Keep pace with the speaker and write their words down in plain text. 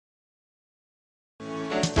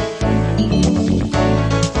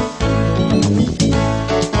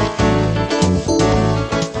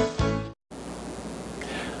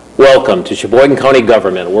welcome to Sheboygan County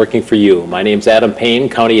Government, working for you. My name's Adam Payne,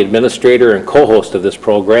 County Administrator and co-host of this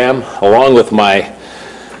program, along with my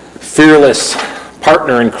fearless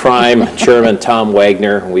partner in crime, Chairman Tom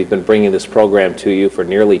Wagner. We've been bringing this program to you for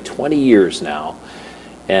nearly 20 years now.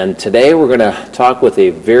 And today we're going to talk with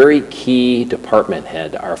a very key department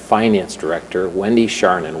head, our Finance Director, Wendy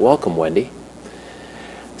Charnon. Welcome, Wendy.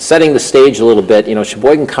 Setting the stage a little bit,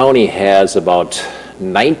 Sheboygan County has about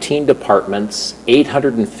 19 departments,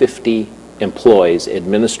 850 employees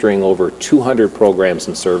administering over 200 programs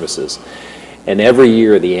and services. And every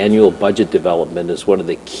year the annual budget development is one of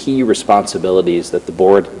the key responsibilities that the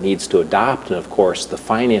board needs to adopt, and of course the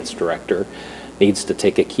finance director needs to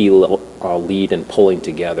take a key lead in pulling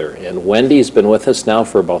together. And Wendy's been with us now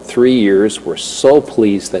for about 3 years. We're so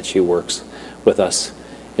pleased that she works with us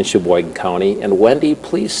in Sheboygan County. And Wendy,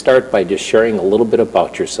 please start by just sharing a little bit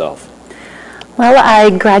about yourself. Well,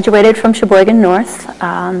 I graduated from Sheboygan North.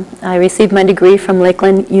 I received my degree from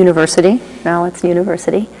Lakeland University. Now it's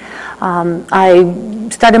university. I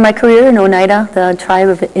started my career in Oneida, the tribe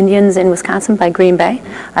of Indians in Wisconsin by Green Bay.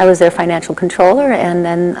 I was their financial controller, and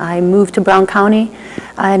then I moved to Brown County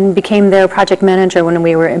and became their project manager when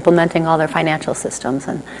we were implementing all their financial systems,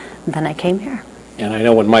 and then I came here. And I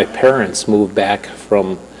know when my parents moved back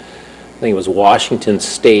from, I think it was Washington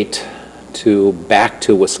State, back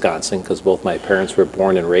to Wisconsin, because both my parents were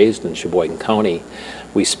born and raised in Sheboygan County.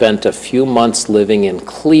 We spent a few months living in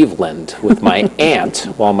Cleveland with my aunt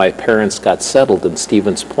while my parents got settled in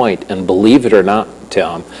Stevens Point. And believe it or not,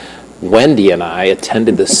 Tom, Wendy and I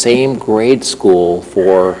attended the same grade school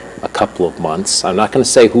for a couple of months. I'm not going to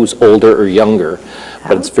say who's older or younger,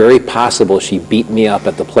 but it's very possible she beat me up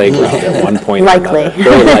at the playground at one point likely. or another.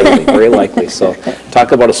 Very likely, very likely. So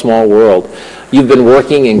talk about a small world. You've been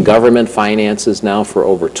working in government finances now for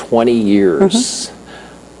over 20 years.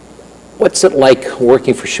 What's it like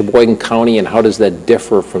working for Sheboygan County, and how does that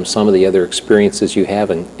differ from some of the other experiences you have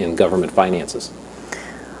in government finances?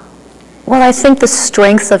 Well, I think the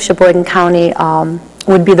strengths of Sheboygan County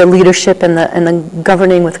would be the leadership and the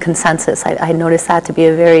governing with consensus. I noticed that to be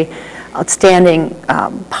a very outstanding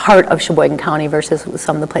part of Sheboygan County versus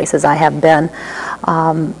some of the places I have been.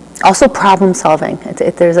 Also problem solving.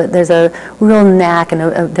 There's a real knack, and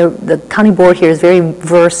the county board here is very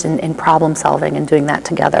versed in problem solving and doing that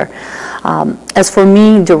together. As for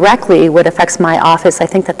me directly, what affects my office, I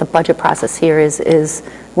think that the budget process here is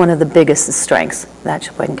one of the biggest strengths that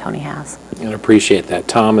Sheboygan County has. And appreciate that.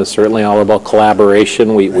 Tom is certainly all about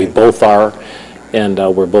collaboration. We both are, and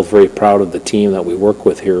we're both very proud of the team that we work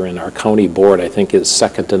with here. And our county board, I think, is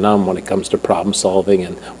second to none when it comes to problem solving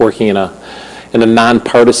and working in a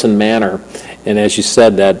nonpartisan manner. And as you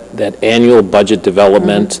said, that annual budget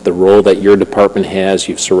development, the role that your department has,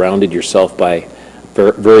 you've surrounded yourself by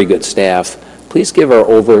very good staff. Please give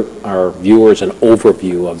our viewers an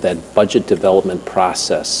overview of that budget development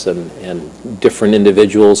process and different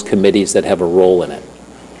individuals, committees that have a role in it.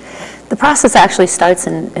 The process actually starts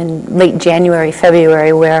in late January,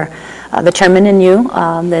 February, where the chairman and you,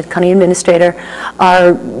 the county administrator,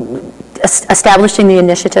 are establishing the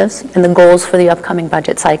initiatives and the goals for the upcoming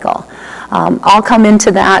budget cycle. I'll come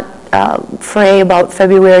into that fray about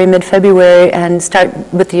February, mid-February, and start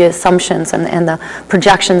with the assumptions and the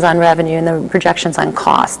projections on revenue and the projections on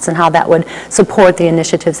costs and how that would support the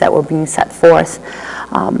initiatives that were being set forth.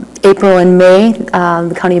 April and May,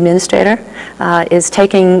 the county administrator is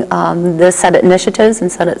taking this set of initiatives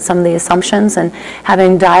and some of the assumptions and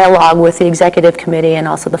having dialogue with the executive committee and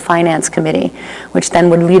also the finance committee, which then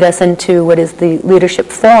would lead us into what is the leadership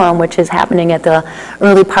forum, which is happening at the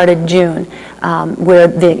early part of June, where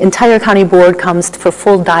the entire county board comes for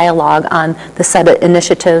full dialogue on the set of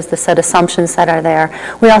initiatives, the set of assumptions that are there.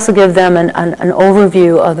 We also give them an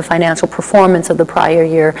overview of the financial performance of the prior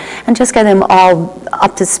year and just get them all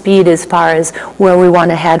up to speed as far as where we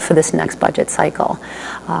want to head for this next budget cycle.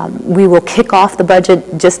 We will kick off the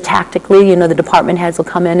budget just tactically. The department heads will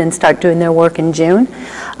come in and start doing their work in June.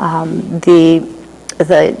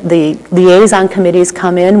 The liaison committees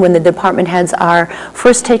come in when the department heads are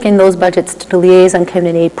first taking those budgets to the liaison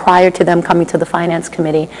committee prior to them coming to the finance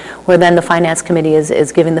committee, where then the finance committee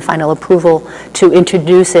is giving the final approval to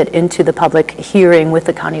introduce it into the public hearing with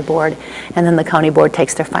the county board, and then the county board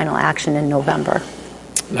takes their final action in November.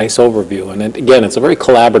 Nice overview. And again, it's a very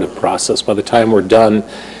collaborative process. By the time we're done,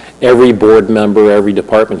 every board member, every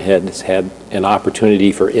department head has had an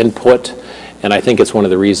opportunity for input. And I think it's one of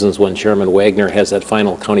the reasons when Chairman Wagner has that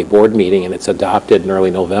final county board meeting and it's adopted in early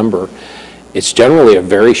November, it's generally a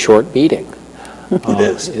very short meeting. It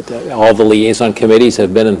is. All the liaison committees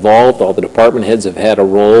have been involved, all the department heads have had a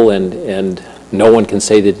role, and no one can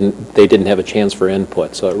say they didn't have a chance for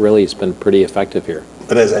input. So it really has been pretty effective here.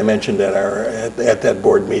 But as I mentioned at that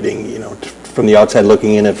board meeting, you know, from the outside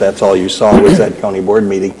looking in, if that's all you saw was that county board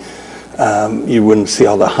meeting, you wouldn't see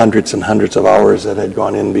all the hundreds and hundreds of hours that had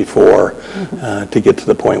gone in before to get to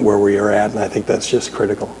the point where we are at, and I think that's just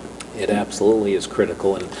critical. It absolutely is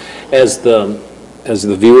critical, and as the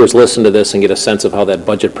viewers listen to this and get a sense of how that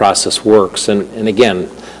budget process works, and again,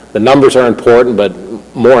 the numbers are important, but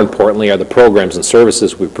more importantly are the programs and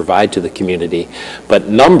services we provide to the community. But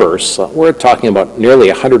numbers, we're talking about nearly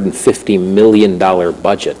 $150 million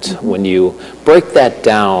budget. When you break that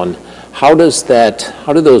down, how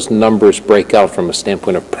do those numbers break out from a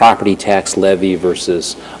standpoint of property tax levy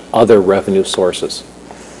versus other revenue sources?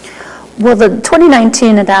 Well, the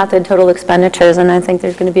 2019 adopted total expenditures, and I think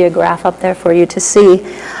there's going to be a graph up there for you to see.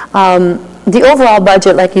 The overall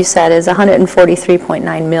budget, like you said, is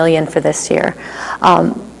 $143.9 million for this year.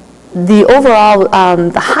 The overall,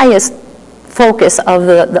 the highest focus of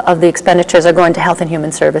the expenditures are going to health and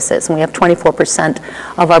human services, and we have 24%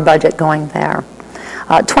 of our budget going there.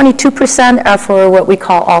 22% are for what we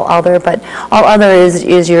call all other, but all other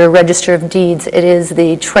is your register of deeds. It is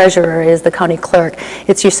the treasurer, it is the county clerk.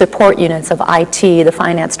 It's your support units of IT, the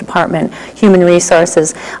finance department, human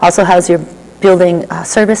resources. Also has your building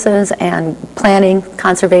services and planning,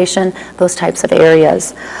 conservation, those types of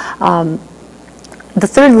areas. The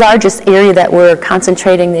third largest area that we're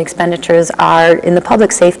concentrating the expenditures are in the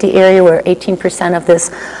public safety area, where 18% of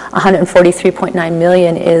this $143.9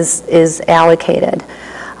 million is allocated.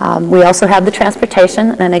 We also have the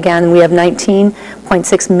transportation, and again, we have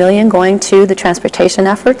 $19.6 million going to the transportation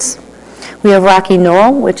efforts. We have Rocky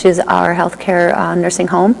Knoll, which is our healthcare nursing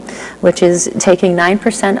home, which is taking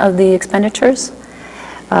 9% of the expenditures.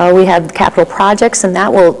 We have capital projects, and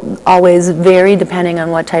that will always vary depending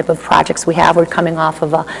on what type of projects we have. We're coming off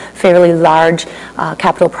of a fairly large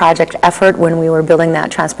capital project effort when we were building that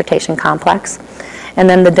transportation complex. And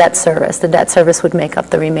then the debt service. The debt service would make up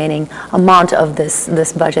the remaining amount of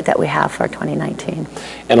this budget that we have for 2019.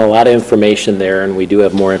 And a lot of information there, and we do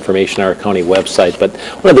have more information on our county website, but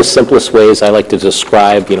one of the simplest ways I like to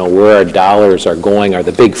describe, you know, where our dollars are going are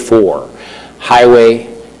the big four: highway,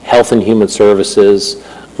 health and human services,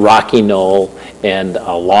 Rocky Knoll, and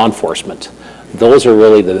law enforcement. Those are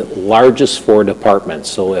really the largest four departments.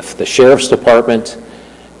 So if the sheriff's department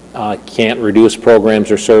can't reduce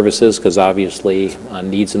programs or services because obviously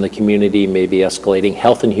needs in the community may be escalating,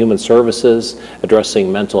 health and human services,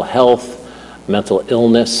 addressing mental health, mental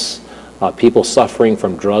illness, people suffering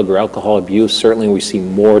from drug or alcohol abuse, certainly we see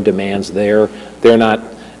more demands there. They're not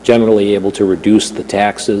generally able to reduce the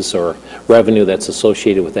taxes or revenue that's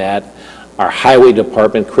associated with that. Our highway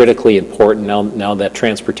department, critically important now that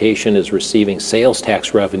transportation is receiving sales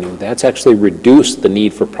tax revenue. That's actually reduced the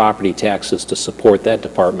need for property taxes to support that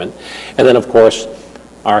department. And then, of course,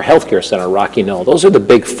 our healthcare center, Rocky Knoll. Those are the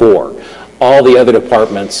big four. All the other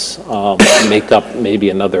departments make up maybe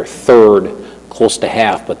another third, close to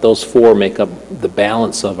half, but those four make up the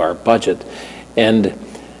balance of our budget. And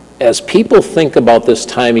as people think about this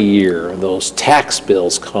time of year, those tax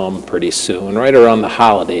bills come pretty soon, right around the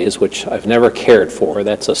holidays, which I've never cared for.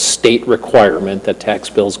 That's a state requirement that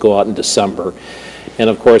tax bills go out in December.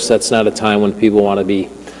 And of course, that's not a time when people want to be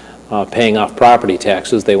paying off property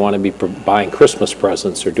taxes. They want to be buying Christmas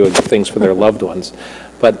presents or doing things for their loved ones.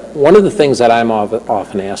 But one of the things that I'm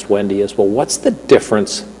often asked, Wendy, is, well, what's the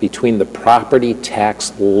difference between the property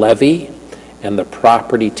tax levy and the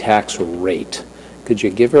property tax rate? Could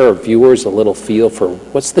you give our viewers a little feel for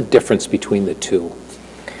what's the difference between the two?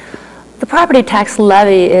 The property tax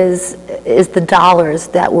levy is the dollars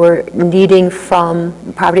that we're needing from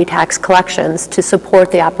property tax collections to support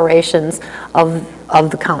the operations of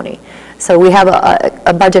the county. So we have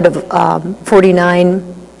a budget of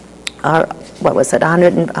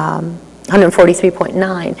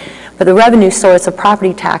 143.9, but the revenue source of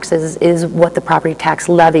property taxes is what the property tax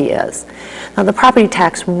levy is. Now the property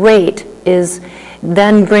tax rate is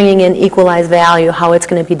then bringing in equalized value, how it's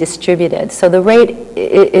going to be distributed. So the rate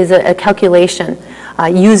is a calculation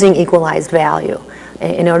using equalized value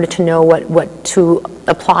in order to know what to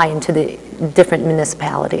apply into the different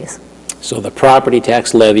municipalities. So the property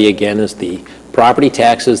tax levy, again, is the property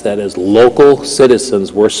taxes that as local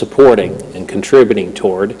citizens we're supporting and contributing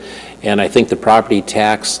toward. And I think the property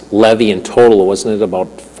tax levy in total, wasn't it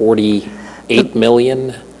about 48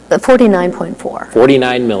 million? 49.4.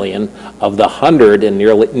 49 million of the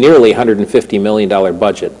nearly $150 million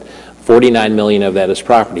budget. 49 million of that is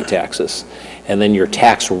property taxes. And then your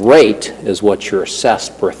tax rate is what you're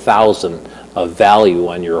assessed per thousand of value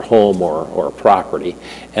on your home or property.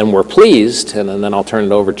 And we're pleased, and then I'll turn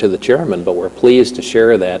it over to the chairman, but we're pleased to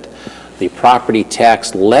share that the property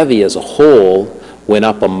tax levy as a whole went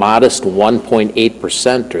up a modest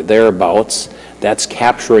 1.8% or thereabouts. That's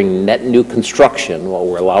capturing net new construction, what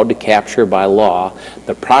we're allowed to capture by law.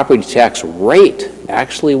 The property tax rate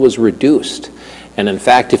actually was reduced. And in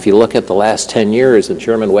fact, if you look at the last 10 years, and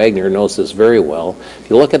Chairman Wagner knows this very well, if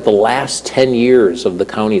you look at the last 10 years of the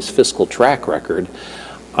county's fiscal track record,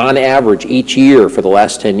 on average each year for the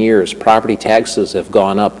last 10 years, property taxes have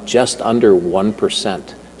gone up just under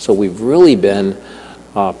 1%. So we've really been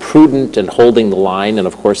prudent in holding the line, and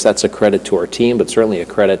of course that's a credit to our team, but certainly a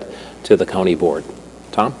credit to the county board.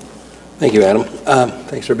 Tom? Thank you, Adam.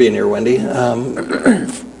 Thanks for being here, Wendy.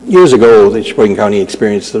 Years ago, the Sheboygan County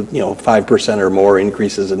experienced 5% or more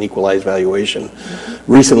increases in equalized valuation.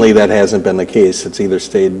 Recently, that hasn't been the case. It's either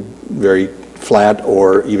stayed very flat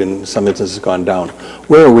or even some instances gone down.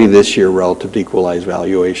 Where are we this year relative to equalized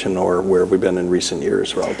valuation, or where have we been in recent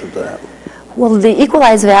years relative to that? Well, the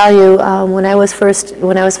equalized value when I was first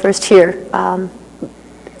here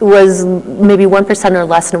was maybe 1% or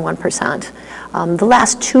less than 1%. The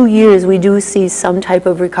last 2 years, we do see some type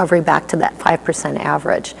of recovery back to that 5%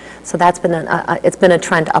 average. So that's been it's been a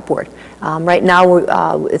trend upward. Right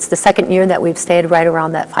now, it's the second year that we've stayed right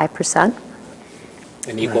around that 5%.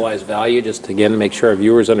 And equalized value, just again to make sure our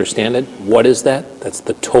viewers understand it, what is that? That's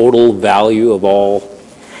the total value of all.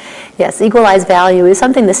 Yes, equalized value is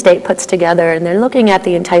something the state puts together, and they're looking at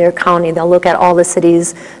the entire county. They'll look at all the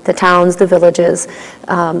cities, the towns, the villages.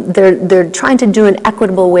 They're trying to do an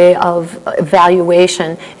equitable way of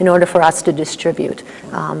evaluation in order for us to distribute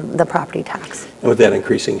the property tax. And with that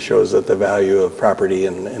increasing shows that the value of property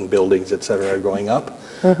and buildings, et cetera, are going up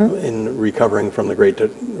in recovering from the Great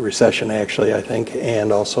Recession, actually, I think,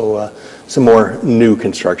 and also some more new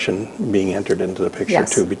construction being entered into the picture,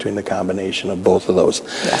 too, between the combination of both of those.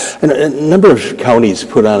 Yes. And a number of counties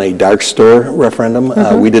put on a dark store referendum.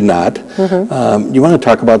 We did not. You want to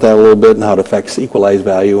talk about that a little bit and how it affects equalized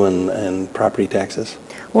value and property taxes?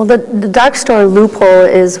 Well, the dark store loophole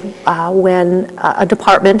is when a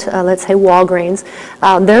department, let's say Walgreens,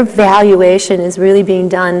 their valuation is really being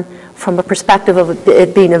done from a perspective of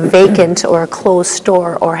it being a vacant or a closed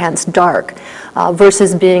store, or hence dark,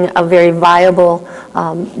 versus being a very viable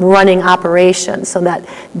running operation. So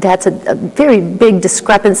that's a very big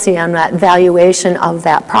discrepancy on that valuation of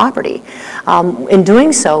that property. In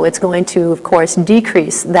doing so, it's going to, of course,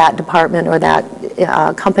 decrease that department or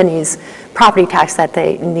that company's property tax that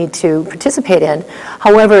they need to participate in.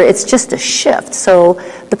 However, it's just a shift. So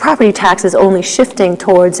the property tax is only shifting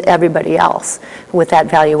towards everybody else with that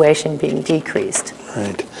valuation being decreased.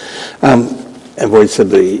 Right. I've always said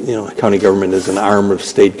the county government is an arm of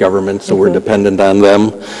state government, so we're dependent on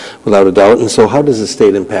them without a doubt. And so how does the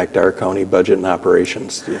state impact our county budget and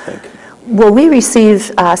operations, do you think? Well, we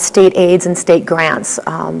receive state aids and state grants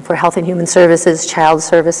for health and human services, child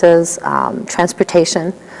services,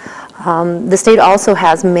 transportation. The state also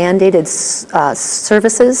has mandated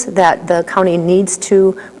services that the county needs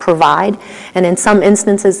to provide, and in some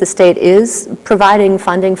instances the state is providing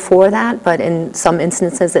funding for that, but in some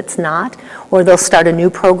instances it's not, or they'll start a new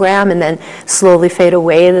program and then slowly fade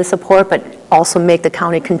away the support, but also make the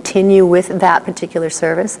county continue with that particular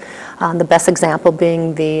service. The best example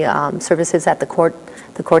being the services at the court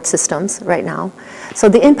systems right now. So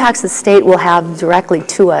the impacts the state will have directly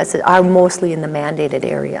to us are mostly in the mandated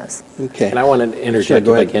areas. Okay. And I want to interject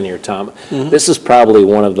if I can here, Tom. This is probably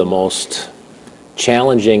one of the most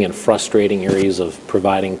challenging and frustrating areas of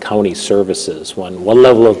providing county services, when one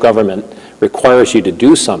level of government requires you to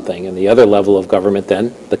do something and the other level of government,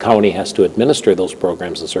 then the county has to administer those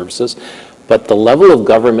programs and services, but the level of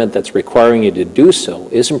government that's requiring you to do so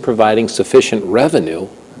isn't providing sufficient revenue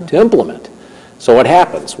to implement. So what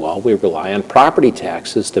happens? Well, we rely on property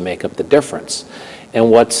taxes to make up the difference.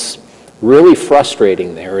 And what's really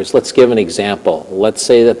frustrating there is, let's give an example. Let's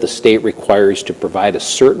say that the state requires to provide a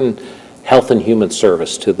certain health and human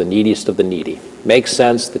service to the neediest of the needy. Makes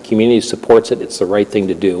sense, the community supports it, it's the right thing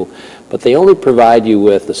to do, but they only provide you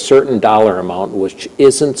with a certain dollar amount which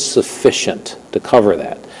isn't sufficient to cover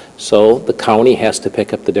that. So the county has to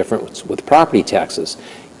pick up the difference with property taxes.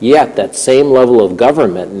 Yet that same level of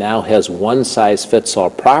government now has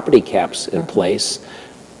one-size-fits-all property caps in place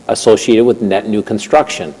associated with net new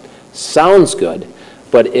construction. Sounds good,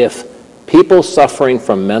 but if people suffering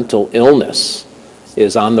from mental illness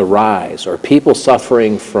is on the rise, or people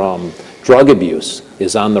suffering from drug abuse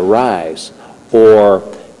is on the rise, or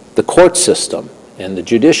the court system and the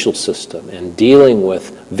judicial system and dealing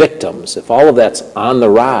with victims, if all of that's on the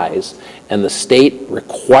rise and the state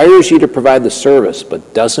requires you to provide the service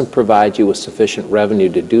but doesn't provide you with sufficient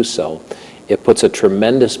revenue to do so, it puts a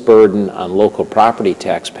tremendous burden on local property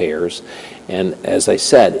taxpayers. And as I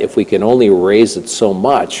said, if we can only raise it so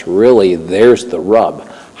much, really there's the rub.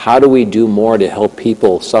 How do we do more to help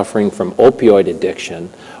people suffering from opioid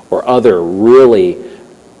addiction or other really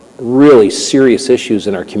serious issues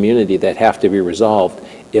in our community that have to be resolved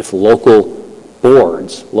if local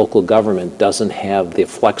boards, local government doesn't have the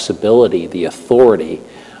flexibility, the authority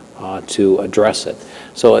to address it.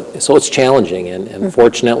 So it's challenging, and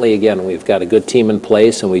fortunately, again, we've got a good team in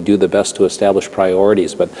place and we do the best to establish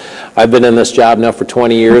priorities. But I've been in this job now for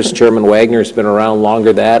 20 years. Chairman Wagner's been around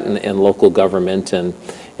longer than that in local government,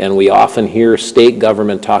 and we often hear state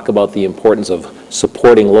government talk about the importance of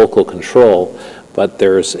supporting local control, but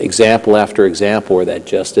there's example after example where that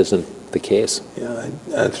just isn't the case.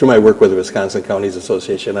 Yeah, through my work with the Wisconsin Counties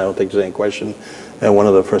Association, I don't think there's any question that one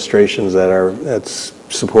of the frustrations that's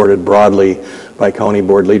supported broadly by county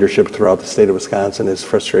board leadership throughout the state of Wisconsin is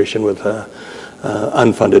frustration with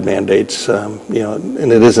unfunded mandates. And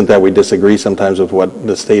it isn't that we disagree sometimes with what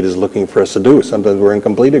the state is looking for us to do. Sometimes we're in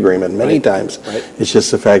complete agreement. Many times, it's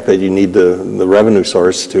just the fact that you need the revenue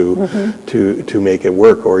source to make it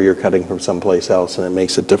work, or you're cutting from someplace else, and it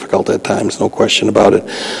makes it difficult at times. No question about it.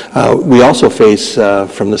 We also face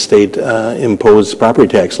from the state imposed property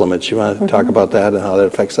tax limits. You want to talk about that and how that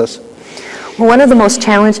affects us? Well, one of the most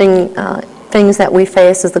challenging things that we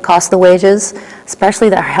face is the cost of the wages, especially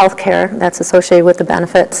the health care that's associated with the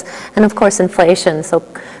benefits, and of course inflation. So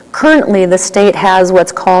currently the state has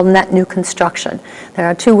what's called net new construction. There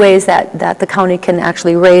are two ways that the county can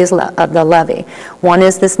actually raise the levy. One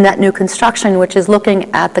is this net new construction, which is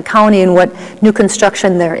looking at the county and what new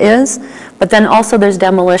construction there is, but then also there's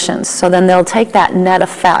demolitions. So then they'll take that net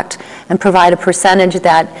effect and provide a percentage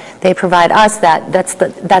that they provide us that's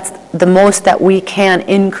the most that we can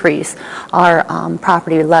increase our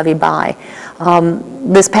property levy by.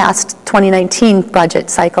 This past 2019 budget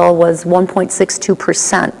cycle was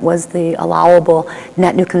 1.62% was the allowable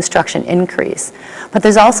net new construction increase. But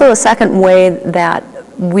there's also a second way that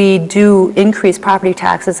we do increase property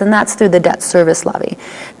taxes, and that's through the debt service levy.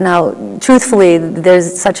 Now, truthfully,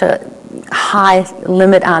 there's such a high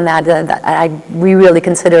limit on that we really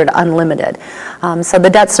consider it unlimited. So the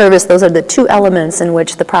debt service, those are the two elements in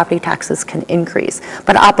which the property taxes can increase.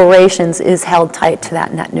 But operations is held tight to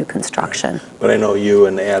that net new construction. But I know you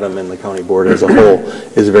and Adam and the county board as a whole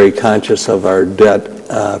is very conscious of our debt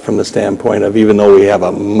from the standpoint of, even though we have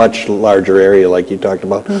a much larger area like you talked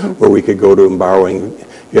about, where we could go to and borrowing,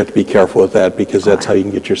 you have to be careful with that, because that's how you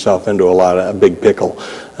can get yourself into a big pickle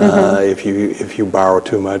if you borrow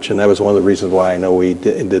too much. And that was one of the reasons why I know we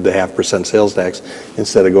did the 0.5% sales tax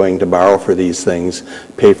instead of going to borrow for these things,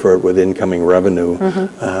 pay for it with incoming revenue.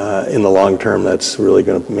 In the long term, that's really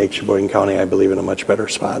going to make Sheboygan County, I believe, in a much better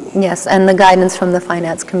spot. Yes, and the guidance from the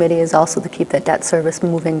Finance Committee is also to keep that debt service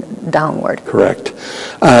moving downward. Correct.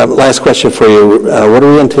 Last question for you. What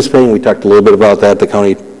are we anticipating? We talked a little bit about that, the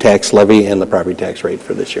county tax levy and the property tax rate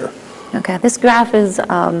for this year. Okay, this graph is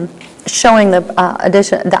showing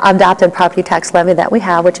the adopted property tax levy that we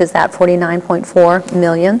have, which is that $49.4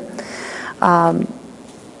 million.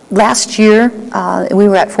 Last year, we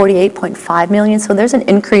were at $48.5 million, so there's an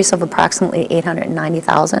increase of approximately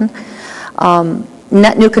 $890,000.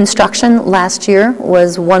 Net new construction last year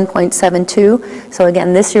was 1.72, so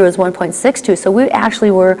again, this year was 1.62, so we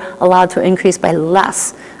actually were allowed to increase by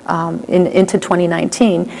less into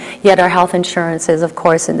 2019, yet our health insurance is, of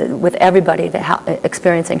course, with everybody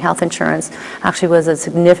experiencing health insurance, actually was a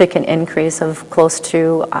significant increase of close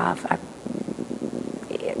to,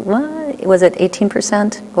 was it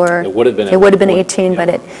 18%? Or it would have been 18, but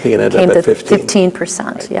it came to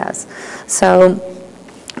 15%, yes. So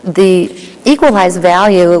the equalized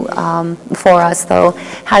value for us, though,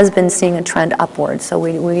 has been seeing a trend upward. So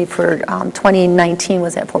we for 2019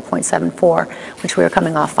 was at 4.74, which we were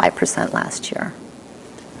coming off 5% last year.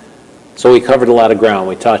 So we covered a lot of ground.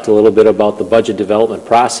 We talked a little bit about the budget development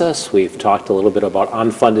process. We've talked a little bit about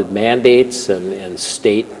unfunded mandates and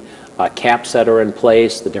state caps that are in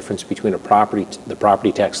place, the difference between the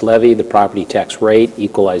property tax levy, the property tax rate,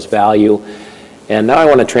 equalized value. And now I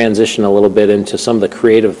want to transition a little bit into some of the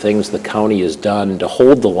creative things the county has done to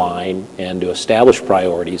hold the line and to establish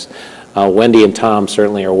priorities. Wendy and Tom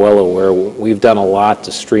certainly are well aware we've done a lot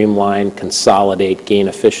to streamline, consolidate, gain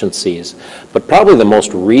efficiencies. But probably the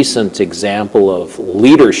most recent example of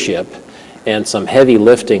leadership And some heavy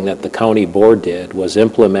lifting that the county board did was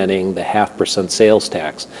implementing the 0.5% sales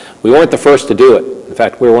tax. We weren't the first to do it. In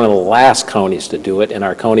fact, we were one of the last counties to do it, and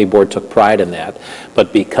our county board took pride in that.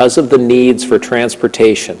 But because of the needs for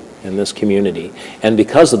transportation in this community, and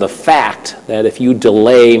because of the fact that if you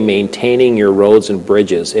delay maintaining your roads and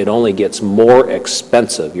bridges, it only gets more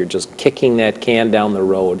expensive. You're just kicking that can down the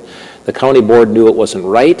road. The county board knew it wasn't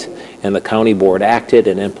right, and the county board acted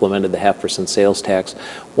and implemented the 0.5% sales tax.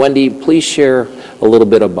 Wendy, please share a little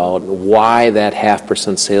bit about why that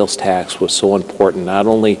 0.5% sales tax was so important, not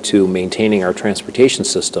only to maintaining our transportation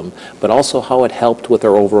system, but also how it helped with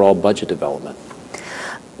our overall budget development.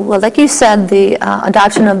 Well, like you said, the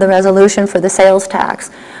adoption of the resolution for the sales tax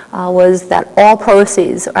was that all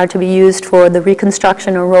proceeds are to be used for the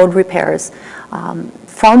reconstruction or road repairs.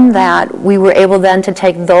 From that, we were able then to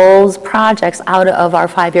take those projects out of our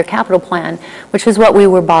 5-year capital plan, which is what we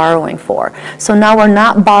were borrowing for. So now we're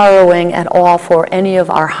not borrowing at all for any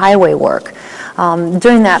of our highway work.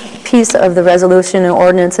 During that piece of the resolution and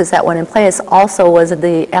ordinances that went in place also was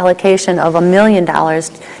the allocation of $1 million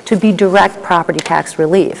to be direct property tax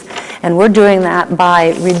relief. And we're doing that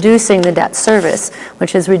by reducing the debt service,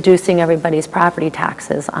 which is reducing everybody's property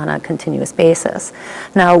taxes on a continuous basis.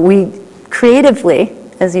 Now, we creatively,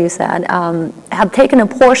 as you said, have taken a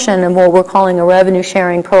portion of what we're calling a revenue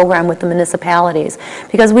sharing program with the municipalities,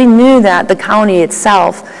 because we knew that the county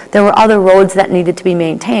itself, there were other roads that needed to be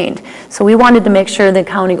maintained. So we wanted to make sure the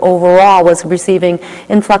county overall was receiving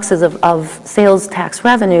influxes of sales tax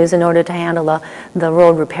revenues in order to handle the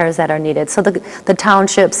road repairs that are needed. So the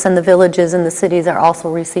townships and the villages and the cities are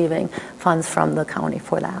also receiving funds from the county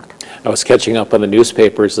for that. I was catching up on the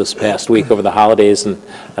newspapers this past week over the holidays, and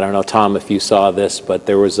I don't know, Tom, if you saw this, but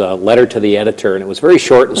there was a letter to the editor, and it was very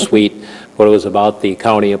short and sweet, but it was about the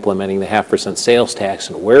county implementing the 0.5% sales tax,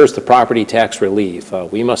 and where's the property tax relief?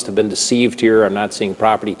 We must have been deceived here. I'm not seeing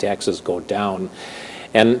property taxes go down.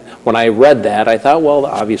 And when I read that, I thought, well,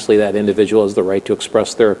 obviously that individual has the right to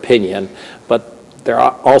express their opinion, but they're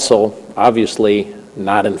also obviously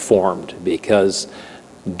not informed, because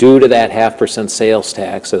due to that 0.5% sales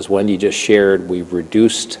tax, as Wendy just shared, we've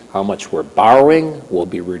reduced how much we're borrowing. We'll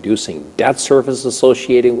be reducing debt service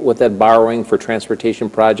associated with that borrowing for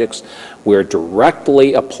transportation projects. We're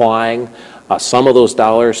directly applying some of those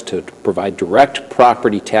dollars to provide direct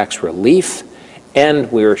property tax relief,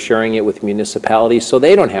 and we're sharing it with municipalities so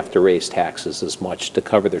they don't have to raise taxes as much to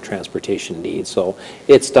cover their transportation needs. So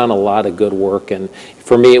it's done a lot of good work, and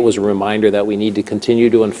for me it was a reminder that we need to continue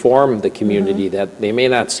to inform the community that they may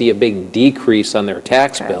not see a big decrease on their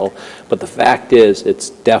tax bill, but the fact is it's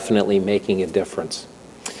definitely making a difference.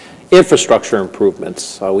 Infrastructure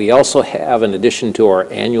improvements. We also have, in addition to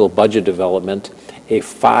our annual budget development, a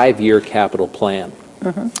 5-year capital plan.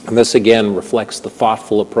 And this again reflects the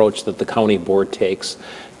thoughtful approach that the county board takes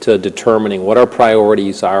to determining what our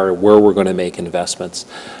priorities are, where we're going to make investments.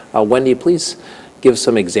 Wendy, please give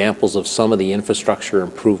some examples of some of the infrastructure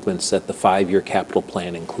improvements that the 5-year capital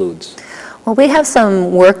plan includes. Well, we have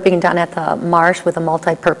some work being done at the Marsh with a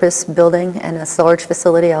multi-purpose building and a storage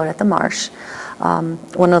facility out at the Marsh.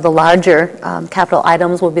 One of the larger capital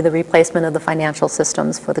items will be the replacement of the financial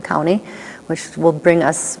systems for the county, which will bring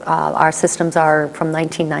us, our systems are from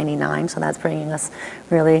 1999, so that's bringing us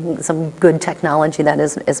really some good technology that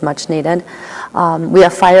is much needed. We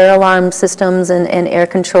have fire alarm systems and air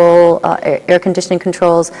control, air conditioning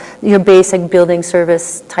controls, your basic building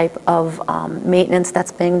service type of maintenance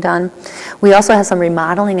that's being done. We also have some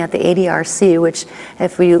remodeling at the ADRC, which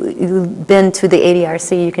if you've been to the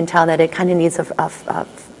ADRC, you can tell that it kind of needs a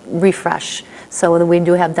refresh. So we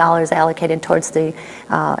do have dollars allocated towards the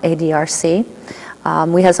ADRC.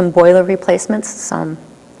 We have some boiler replacements, some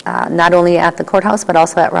not only at the courthouse but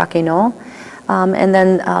also at Rocky Knoll. And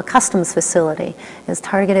then customs facility is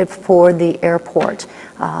targeted for the airport.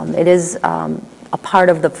 It is a part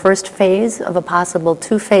of the first phase of a possible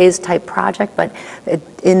 2-phase type project, but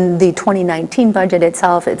in the 2019 budget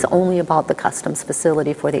itself, it's only about the customs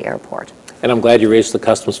facility for the airport. And I'm glad you raised the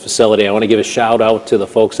customs facility. I want to give a shout out to the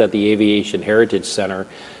folks at the Aviation Heritage Center.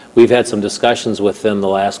 We've had some discussions with them the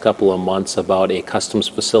last couple of months about a customs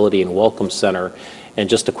facility and welcome center. And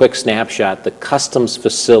just a quick snapshot, the customs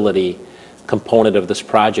facility component of this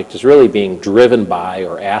project is really being driven by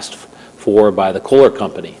or asked for by the Kohler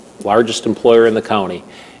Company, largest employer in the county,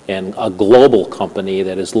 and a global company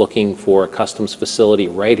that is looking for a customs facility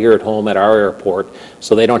right here at home at our airport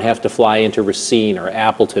so they don't have to fly into Racine or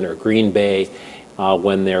Appleton or Green Bay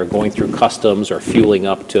when they're going through customs or fueling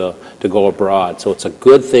up to go abroad. So it's a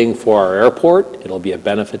good thing for our airport. It'll be a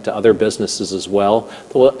benefit to other businesses as well.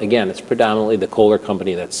 Though, again, it's predominantly the Kohler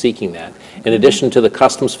company that's seeking that. In addition to the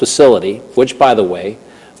customs facility, which, by the way,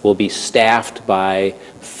 will be staffed by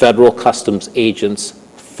federal customs agents,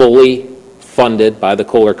 fully funded by the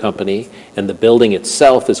Kohler company, and the building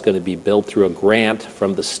itself is going to be built through a grant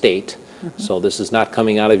from the state. So this is not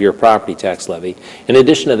coming out of your property tax levy. In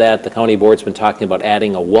addition to that, the county board's been talking about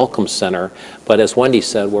adding a welcome center, but as Wendy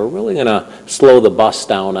said, we're really going to slow the bus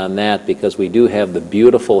down on that because we do have the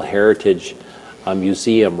beautiful Heritage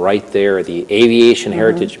Museum right there, the Aviation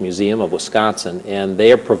Heritage Museum of Wisconsin, and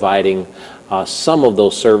they are providing some of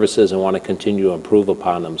those services and want to continue to improve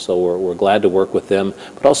upon them. So we're glad to work with them,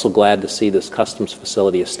 but also glad to see this customs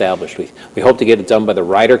facility established. We hope to get it done by the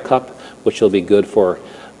Ryder Cup, which will be good for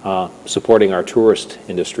supporting our tourist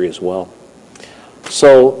industry as well.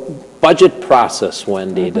 So budget process,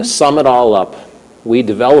 Wendy, to sum it all up, we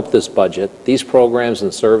developed this budget. These programs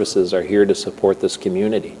and services are here to support this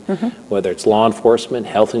community, whether it's law enforcement,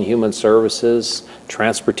 health and human services,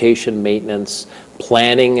 transportation maintenance,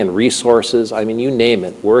 planning and resources. I mean, you name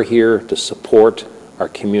it. We're here to support our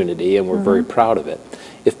community, and we're very proud of it.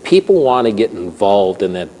 If people want to get involved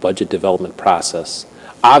in that budget development process,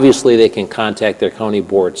 obviously they can contact their county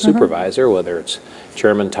board supervisor, whether it's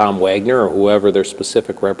Chairman Tom Wagner or whoever their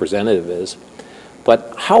specific representative is.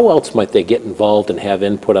 But how else might they get involved and have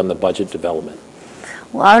input on the budget development?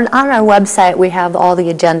 Well, on our website, we have all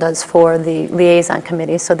the agendas for the liaison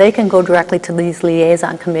committees, so they can go directly to these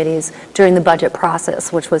liaison committees during the budget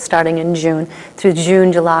process, which was starting in June. Through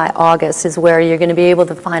June, July, August is where you're going to be able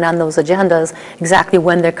to find on those agendas exactly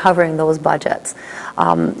when they're covering those budgets.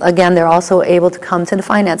 Again, they're also able to come to the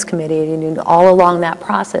Finance Committee, and all along that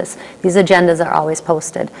process, these agendas are always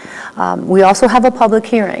posted. We also have a public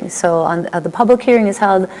hearing, so the public hearing is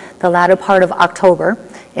held the latter part of October,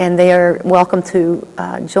 and they are welcome to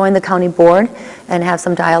join the county board and have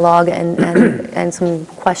some dialogue and some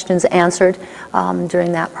questions answered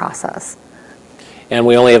during that process. And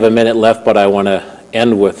we only have a minute left, but I want to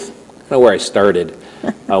end with kind of where I started.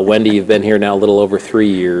 Wendy, you've been here now a little over 3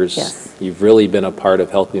 years. Yes. You've really been a part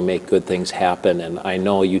of helping make good things happen, and I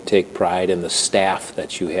know you take pride in the staff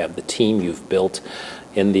that you have, the team you've built.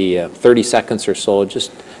 In the 30 seconds or so,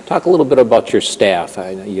 just talk a little bit about your staff.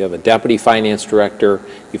 I know you have a deputy finance director.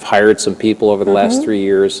 You've hired some people over the last 3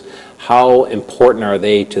 years. How important are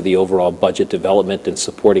they to the overall budget development and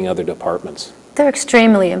supporting other departments? They're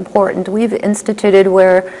extremely important. We've instituted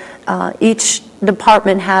where each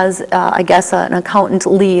department has, I guess, an accountant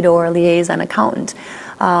lead or a liaison accountant,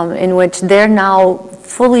 in which they're now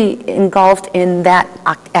fully engulfed in that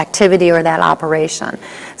activity or that operation.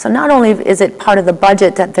 So not only is it part of the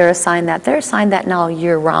budget that they're assigned that now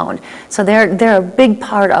year-round. So they're a big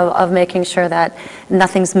part of making sure that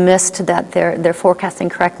nothing's missed, that they're forecasting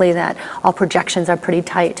correctly, that all projections are pretty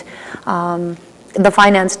tight. The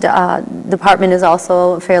finance department is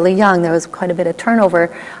also fairly young. There was quite a bit of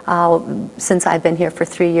turnover since I've been here for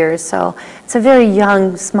 3 years. So it's a very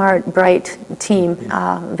young, smart, bright team.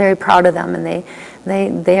 Very proud of them, and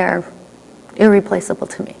they are irreplaceable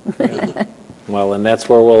to me. Well, and that's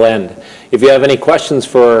where we'll end. If you have any questions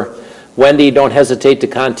for Wendy, don't hesitate to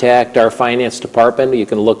contact our finance department. You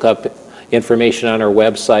can look up information on our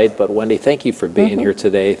website. But Wendy, thank you for being here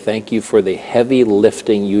today. Thank you for the heavy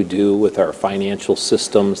lifting you do with our financial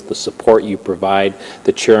systems, the support you provide,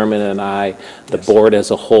 the chairman and I, the board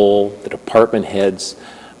as a whole, the department heads.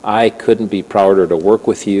 I couldn't be prouder to work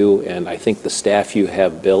with you, and I think the staff you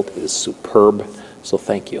have built is superb. So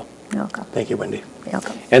thank you. You're welcome. Thank you, Wendy. You're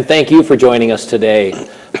welcome. And thank you for joining us today.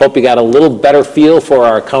 Hope you got a little better feel for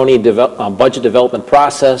our county budget development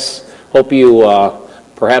process. Hope you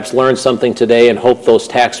perhaps learned something today, and hope those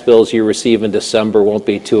tax bills you receive in December won't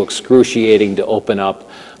be too excruciating to open up.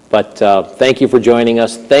 But thank you for joining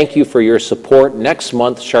us. Thank you for your support. Next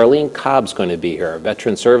month, Charlene Cobb's going to be here, a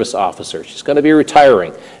veteran service officer. She's going to be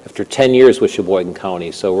retiring after 10 years with Sheboygan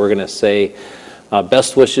County. So we're going to say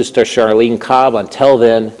best wishes to Charlene Cobb. Until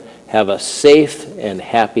then, have a safe and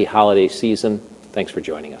happy holiday season. Thanks for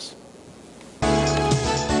joining us.